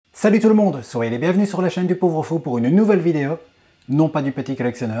Salut tout le monde, soyez les bienvenus sur la chaîne du Pauvre Fou pour une nouvelle vidéo. Non pas du Petit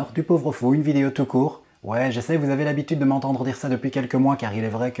Collectionneur, du Pauvre Fou, une vidéo tout court. Ouais, je sais, vous avez l'habitude de m'entendre dire ça depuis quelques mois car il est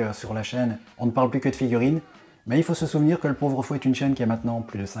vrai que sur la chaîne, on ne parle plus que de figurines. Mais il faut se souvenir que le Pauvre Fou est une chaîne qui a maintenant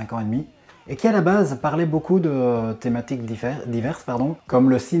plus de 5 ans et demi et qui à la base parlait beaucoup de thématiques diverses,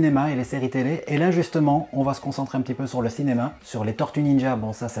 comme le cinéma et les séries télé. Et là justement, on va se concentrer un petit peu sur le cinéma, sur les Tortues Ninja.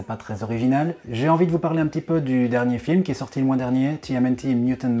 Bon, ça c'est pas très original. J'ai envie de vous parler un petit peu du dernier film qui est sorti le mois dernier, TMNT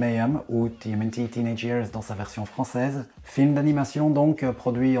Mutant Mayhem, ou TMNT Teenage Years dans sa version française. Film d'animation donc,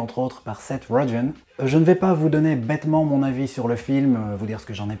 produit entre autres par cette, reviens. Je ne vais pas vous donner bêtement mon avis sur le film, vous dire ce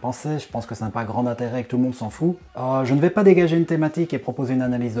que j'en ai pensé, je pense que ça n'a pas grand intérêt et que tout le monde s'en fout. Je ne vais pas dégager une thématique et proposer une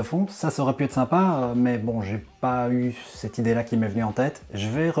analyse de fond, ça aurait pu être sympa, mais bon, j'ai pas eu cette idée-là qui m'est venue en tête. Je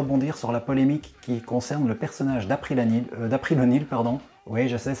vais rebondir sur la polémique qui concerne le personnage d'April O'Neil. Oui,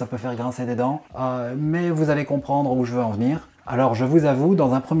 je sais, ça peut faire grincer des dents, mais vous allez comprendre où je veux en venir. Alors je vous avoue,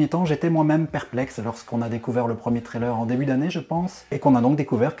 dans un premier temps, j'étais moi-même perplexe lorsqu'on a découvert le premier trailer en début d'année, je pense, et qu'on a donc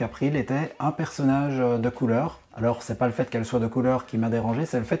découvert qu'April était un personnage de couleur. Alors c'est pas le fait qu'elle soit de couleur qui m'a dérangé,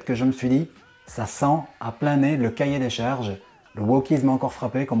 c'est le fait que je me suis dit, ça sent à plein nez le cahier des charges. Le wokisme m'a encore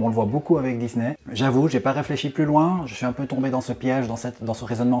frappé, comme on le voit beaucoup avec Disney. J'avoue, j'ai pas réfléchi plus loin, je suis un peu tombé dans ce piège, dans ce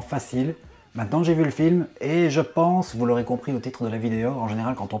raisonnement facile. Maintenant j'ai vu le film, et je pense, vous l'aurez compris au titre de la vidéo, en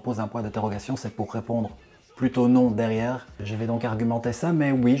général quand on pose un point d'interrogation, c'est pour répondre plutôt non derrière. Je vais donc argumenter ça,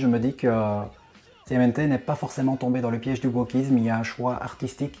 mais oui, je me dis que TMNT n'est pas forcément tombé dans le piège du wokisme, il y a un choix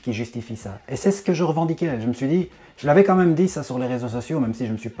artistique qui justifie ça. Et c'est ce que je revendiquais, je me suis dit, je l'avais quand même dit ça sur les réseaux sociaux, même si je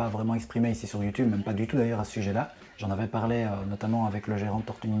ne me suis pas vraiment exprimé ici sur YouTube, même pas du tout d'ailleurs à ce sujet-là. J'en avais parlé notamment avec le gérant de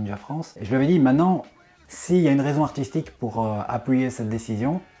Tortue Ninja France, et je lui avais dit, maintenant, s'il y a une raison artistique pour appuyer cette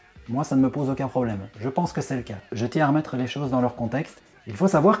décision, moi ça ne me pose aucun problème. Je pense que c'est le cas. Je tiens à remettre les choses dans leur contexte. Il faut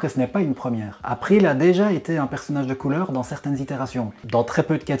savoir que ce n'est pas une première. April a déjà été un personnage de couleur dans certaines itérations, dans très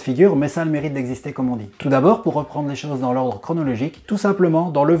peu de cas de figure, mais ça a le mérite d'exister comme on dit. Tout d'abord, pour reprendre les choses dans l'ordre chronologique, tout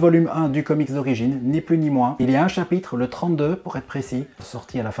simplement, dans le volume 1 du comics d'origine, ni plus ni moins, il y a un chapitre, le 32 pour être précis,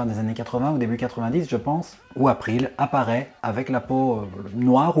 sorti à la fin des années 80 ou début 90 je pense, où April apparaît avec la peau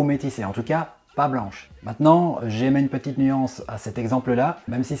noire ou métissée, en tout cas pas blanche. Maintenant, j'émets une petite nuance à cet exemple-là.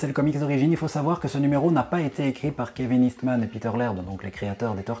 Même si c'est le comics d'origine, il faut savoir que ce numéro n'a pas été écrit par Kevin Eastman et Peter Laird, donc les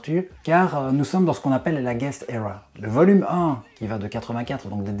créateurs des Tortues, car nous sommes dans ce qu'on appelle la guest era. Le volume 1, qui va de 84,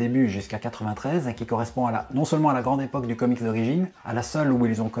 donc des débuts jusqu'à 93, et qui correspond à non seulement à la grande époque du comics d'origine, à la seule où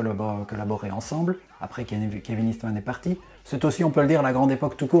ils ont collaboré ensemble, après Kevin Eastman est parti, c'est aussi, on peut le dire, la grande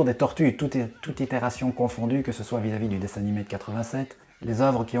époque tout court des Tortues, toute itération confondue, que ce soit vis-à-vis du dessin animé de 87, les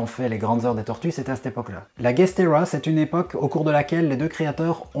œuvres qui ont fait les grandes heures des Tortues, c'était à cette époque-là. La Guest Era, c'est une époque au cours de laquelle les deux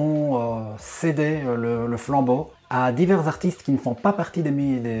créateurs ont cédé le flambeau à divers artistes qui ne font pas partie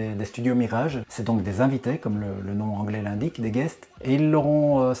des studios Mirage. C'est donc des invités, comme le nom anglais l'indique, des guests. Et ils leur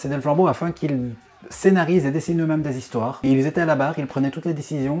ont cédé le flambeau afin qu'ils scénarisent et dessinent eux-mêmes des histoires. Et ils étaient à la barre, ils prenaient toutes les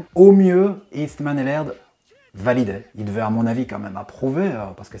décisions. Au mieux, Eastman et Laird validaient. Ils devaient à mon avis quand même approuver,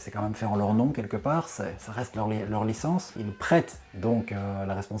 parce que c'est quand même fait en leur nom quelque part, ça reste leur licence. Ils prêtent donc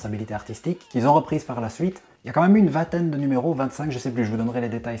la responsabilité artistique, qu'ils ont reprise par la suite. Il y a quand même eu une vingtaine de numéros, 25 je sais plus, je vous donnerai les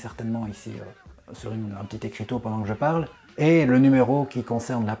détails certainement ici sur un petit écriteau pendant que je parle. Et le numéro qui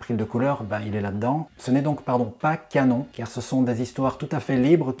concerne l'April de couleur, ben, il est là-dedans. Ce n'est donc pas canon, car ce sont des histoires tout à fait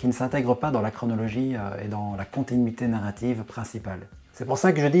libres qui ne s'intègrent pas dans la chronologie et dans la continuité narrative principale. C'est pour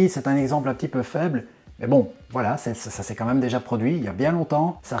ça que je dis c'est un exemple un petit peu faible. Mais bon, voilà, ça s'est quand même déjà produit il y a bien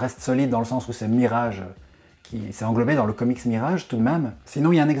longtemps. Ça reste solide dans le sens où c'est Mirage qui s'est englobé dans le comics Mirage tout de même.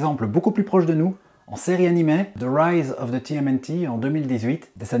 Sinon, il y a un exemple beaucoup plus proche de nous, en série animée, The Rise of the TMNT en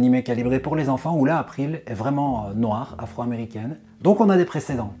 2018, dessin animé calibré pour les enfants où là, April est vraiment noire, afro-américaine. Donc on a des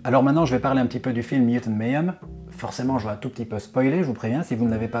précédents. Alors maintenant, je vais parler un petit peu du film Mutant Mayhem. Forcément, je vais un tout petit peu spoiler, je vous préviens, si vous ne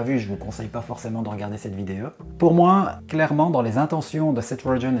l'avez pas vu, je vous conseille pas forcément de regarder cette vidéo. Pour moi, clairement, dans les intentions de cette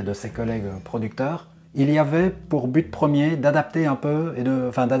reviens et de ses collègues producteurs, il y avait pour but premier d'adapter un peu,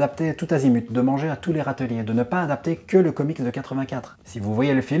 d'adapter tout azimut, de manger à tous les râteliers, de ne pas adapter que le comics de 84. Si vous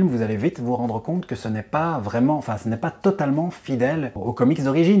voyez le film, vous allez vite vous rendre compte que ce n'est pas vraiment, ce n'est pas totalement fidèle aux comics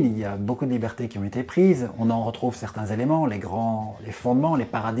d'origine. Il y a beaucoup de libertés qui ont été prises, on en retrouve certains éléments, les fondements, les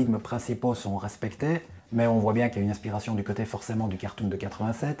paradigmes principaux sont respectés, mais on voit bien qu'il y a une inspiration du côté forcément du cartoon de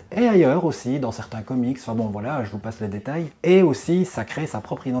 87, et ailleurs aussi, dans certains comics, enfin bon voilà, je vous passe les détails, et aussi ça crée sa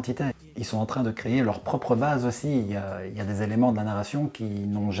propre identité. Ils sont en train de créer leur propre base aussi, il y a des éléments de la narration qui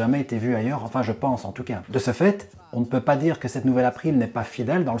n'ont jamais été vus ailleurs, enfin je pense en tout cas. De ce fait, on ne peut pas dire que cette nouvelle April n'est pas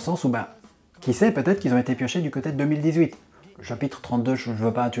fidèle dans le sens où, ben, qui sait, peut-être qu'ils ont été piochés du côté de 2018. Le chapitre 32, je ne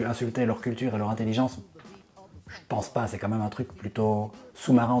veux pas insulter leur culture et leur intelligence, je pense pas, c'est quand même un truc plutôt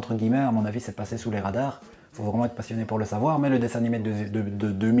sous-marin entre guillemets, à mon avis c'est passé sous les radars. faut vraiment être passionné pour le savoir, mais le dessin animé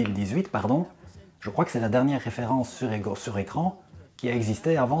de 2018, pardon, je crois que c'est la dernière référence sur écran qui a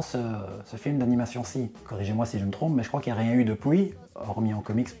existé avant ce film d'animation-ci. Corrigez-moi si je me trompe, mais je crois qu'il n'y a rien eu depuis, hormis en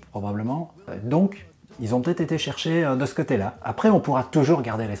comics probablement. Donc, ils ont peut-être été cherchés de ce côté-là. Après, on pourra toujours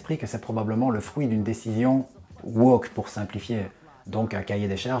garder à l'esprit que c'est probablement le fruit d'une décision woke, pour simplifier. Donc, un cahier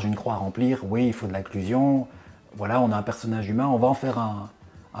des charges, une croix à remplir, oui, il faut de l'inclusion. Voilà, on a un personnage humain, on va en faire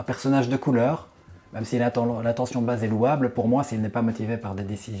un personnage de couleur. Même si l'intention de base est louable, pour moi, s'il n'est pas motivé par des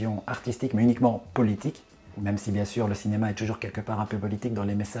décisions artistiques, mais uniquement politiques, même si bien sûr le cinéma est toujours quelque part un peu politique dans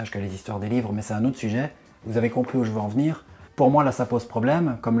les messages que les histoires des livres, mais c'est un autre sujet, vous avez compris où je veux en venir. Pour moi, là, ça pose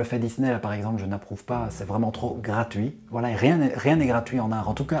problème, comme le fait Disney, là, par exemple, je n'approuve pas, c'est vraiment trop gratuit. Voilà, et rien n'est gratuit en art,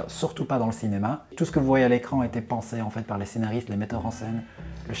 en tout cas, surtout pas dans le cinéma. Tout ce que vous voyez à l'écran a été pensé, en fait, par les scénaristes, les metteurs en scène,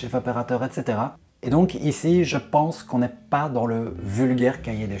 le chef opérateur, etc. Et donc, ici, je pense qu'on n'est pas dans le vulgaire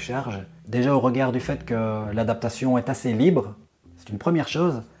cahier des charges. Déjà, au regard du fait que l'adaptation est assez libre, c'est une première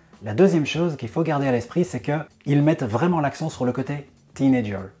chose. La deuxième chose qu'il faut garder à l'esprit, c'est qu'ils mettent vraiment l'accent sur le côté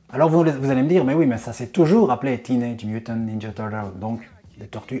teenager. Alors vous allez me dire, mais oui, mais ça s'est toujours appelé Teenage Mutant Ninja Turtles, donc des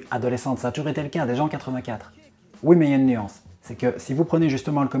tortues adolescentes, ça a toujours été le cas, déjà en 84. Oui, mais il y a une nuance, c'est que si vous prenez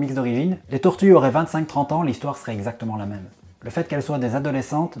justement le comics d'origine, les tortues auraient 25-30 ans, l'histoire serait exactement la même. Le fait qu'elles soient des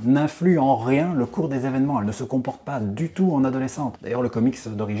adolescentes n'influe en rien le cours des événements, elles ne se comportent pas du tout en adolescentes. D'ailleurs, le comics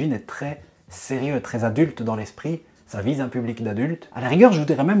d'origine est très sérieux, très adulte dans l'esprit, ça vise un public d'adultes. À la rigueur, je vous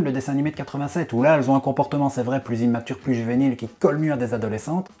dirais même le dessin animé de 87, où là, elles ont un comportement, c'est vrai, plus immature, plus juvénile, qui colle mieux à des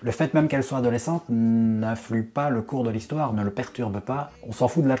adolescentes. Le fait même qu'elles soient adolescentes n'influe pas le cours de l'histoire, ne le perturbe pas. On s'en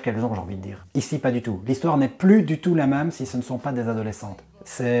fout de l'âge qu'elles ont, j'ai envie de dire. Ici, pas du tout. L'histoire n'est plus du tout la même si ce ne sont pas des adolescentes.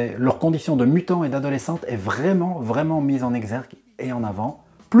 Leur condition de mutant et d'adolescente est vraiment, vraiment mise en exergue et en avant.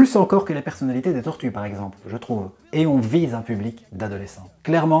 Plus encore que les personnalités des tortues, par exemple, je trouve. Et on vise un public d'adolescents.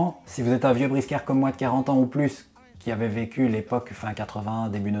 Clairement, si vous êtes un vieux briscard comme moi de 40 ans ou plus, qui avait vécu l'époque fin 80,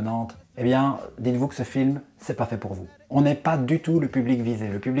 début 90, eh bien, dites-vous que ce film, c'est pas fait pour vous. On n'est pas du tout le public visé.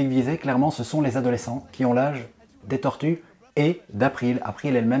 Le public visé, clairement, ce sont les adolescents qui ont l'âge des tortues et d'April.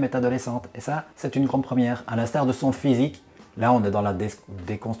 April elle-même est adolescente. Et ça, c'est une grande première. À l'instar de son physique, là, on est dans la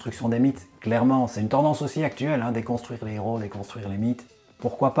déconstruction des mythes. Clairement, c'est une tendance aussi actuelle, hein, déconstruire les héros, déconstruire les mythes.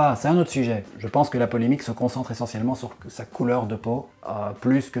 Pourquoi pas? C'est un autre sujet. Je pense que la polémique se concentre essentiellement sur sa couleur de peau,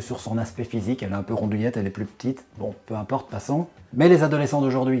 plus que sur son aspect physique. Elle est un peu rondouillette, elle est plus petite. Bon, peu importe, passons. Mais les adolescents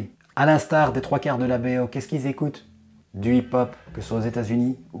d'aujourd'hui, à l'instar des 3/4 de la BO, qu'est-ce qu'ils écoutent? Du hip-hop, que ce soit aux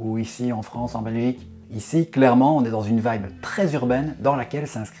États-Unis ou ici en France, en Belgique. Ici, clairement, on est dans une vibe très urbaine dans laquelle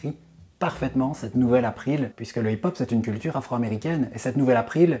s'inscrit parfaitement cette nouvelle April, puisque le hip-hop, c'est une culture afro-américaine. Et cette nouvelle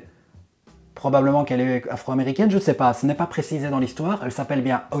April, probablement qu'elle est afro-américaine, je ne sais pas, ce n'est pas précisé dans l'histoire. Elle s'appelle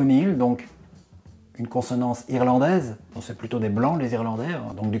bien O'Neill, donc une consonance irlandaise. C'est plutôt des blancs, les Irlandais,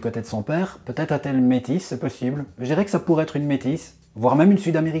 donc du côté de son père. Peut-être a-t-elle métisse, c'est possible. Je dirais que ça pourrait être une métisse, voire même une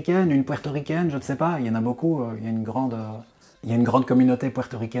sud-américaine, une puertoricaine, je ne sais pas. Il y en a beaucoup, il y a une grande communauté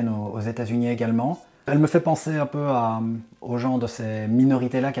puertoricaine aux États-Unis également. Elle me fait penser un peu aux gens de ces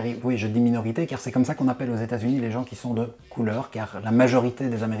minorités-là, car oui, je dis minorité, car c'est comme ça qu'on appelle aux États-Unis les gens qui sont de couleur, car la majorité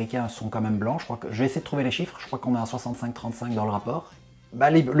des Américains sont quand même blancs. Je vais essayer de trouver les chiffres, je crois qu'on est à 65-35 dans le rapport.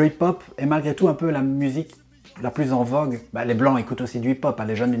 Le hip-hop est malgré tout un peu la musique la plus en vogue. Les blancs écoutent aussi du hip-hop,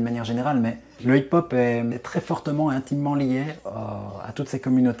 les jeunes d'une manière générale, mais le hip-hop est très fortement et intimement lié à toutes ces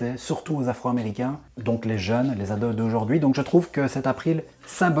communautés, surtout aux Afro-Américains, donc les jeunes, les ados d'aujourd'hui. Donc je trouve que cet April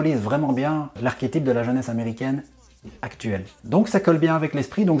symbolise vraiment bien l'archétype de la jeunesse américaine actuelle. Donc ça colle bien avec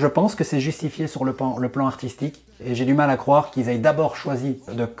l'esprit, donc je pense que c'est justifié sur le plan artistique, et j'ai du mal à croire qu'ils aient d'abord choisi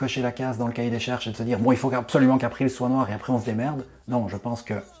de cocher la case dans le cahier des charges et de se dire bon, il faut absolument qu'April soit noir et après on se démerde. Non, je pense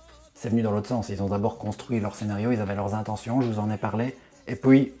que c'est venu dans l'autre sens. Ils ont d'abord construit leur scénario, ils avaient leurs intentions, je vous en ai parlé, et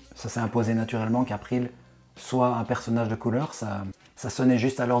puis ça s'est imposé naturellement qu'April soit un personnage de couleur, ça sonnait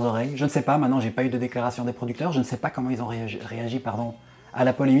juste à leurs oreilles. Je ne sais pas, maintenant j'ai pas eu de déclaration des producteurs, je ne sais pas comment ils ont réagi à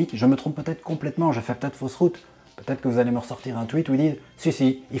la polémique, je me trompe peut-être complètement, je fais peut-être fausse route, peut-être que vous allez me ressortir un tweet où ils disent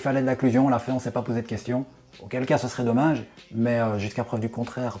si, il fallait de l'inclusion, on l'a fait, on s'est pas posé de questions, auquel cas ce serait dommage, mais jusqu'à preuve du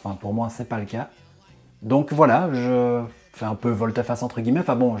contraire, enfin pour moi c'est pas le cas. Donc voilà, je fais un peu volte-face entre guillemets,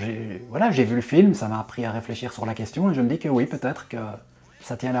 enfin bon, j'ai vu le film, ça m'a appris à réfléchir sur la question, et je me dis que oui, peut-être que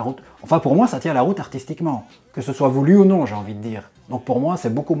ça tient la route. Enfin pour moi, ça tient la route artistiquement, que ce soit voulu ou non, j'ai envie de dire. Donc pour moi,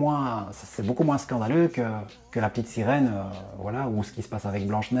 c'est beaucoup moins scandaleux que la petite sirène, voilà, ou ce qui se passe avec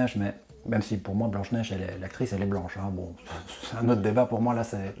Blanche-Neige, mais même si pour moi Blanche-Neige, l'actrice elle est blanche, hein. Bon, c'est un autre débat pour moi, là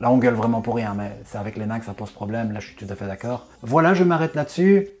on gueule vraiment pour rien, mais c'est avec les nains que ça pose problème, là je suis tout à fait d'accord. Voilà, je m'arrête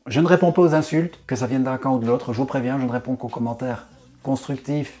là-dessus, je ne réponds pas aux insultes, que ça vienne d'un camp ou de l'autre, je vous préviens, je ne réponds qu'aux commentaires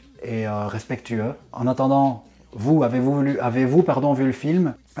constructifs et respectueux. En attendant, Vous, avez-vous vu le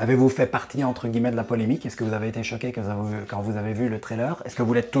film? Avez-vous fait partie, entre guillemets, de la polémique? Est-ce que vous avez été choqué quand vous avez vu le trailer? Est-ce que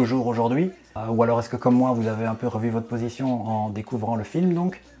vous l'êtes toujours aujourd'hui? Ou alors est-ce que, comme moi, vous avez un peu revu votre position en découvrant le film,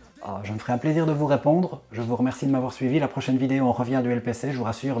 donc? Je me ferai un plaisir de vous répondre. Je vous remercie de m'avoir suivi. La prochaine vidéo, on revient du LPC. Je vous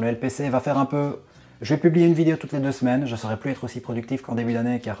rassure, le LPC va faire un peu... Je vais publier une vidéo toutes les 2 semaines. Je ne saurais plus être aussi productif qu'en début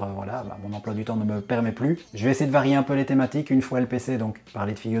d'année, car voilà, mon emploi du temps ne me permet plus. Je vais essayer de varier un peu les thématiques. Une fois LPC, donc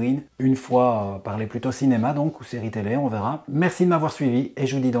parler de figurines. Une fois parler plutôt cinéma, donc, ou série télé, on verra. Merci de m'avoir suivi, et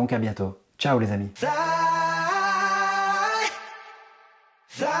je vous dis donc à bientôt. Ciao les amis.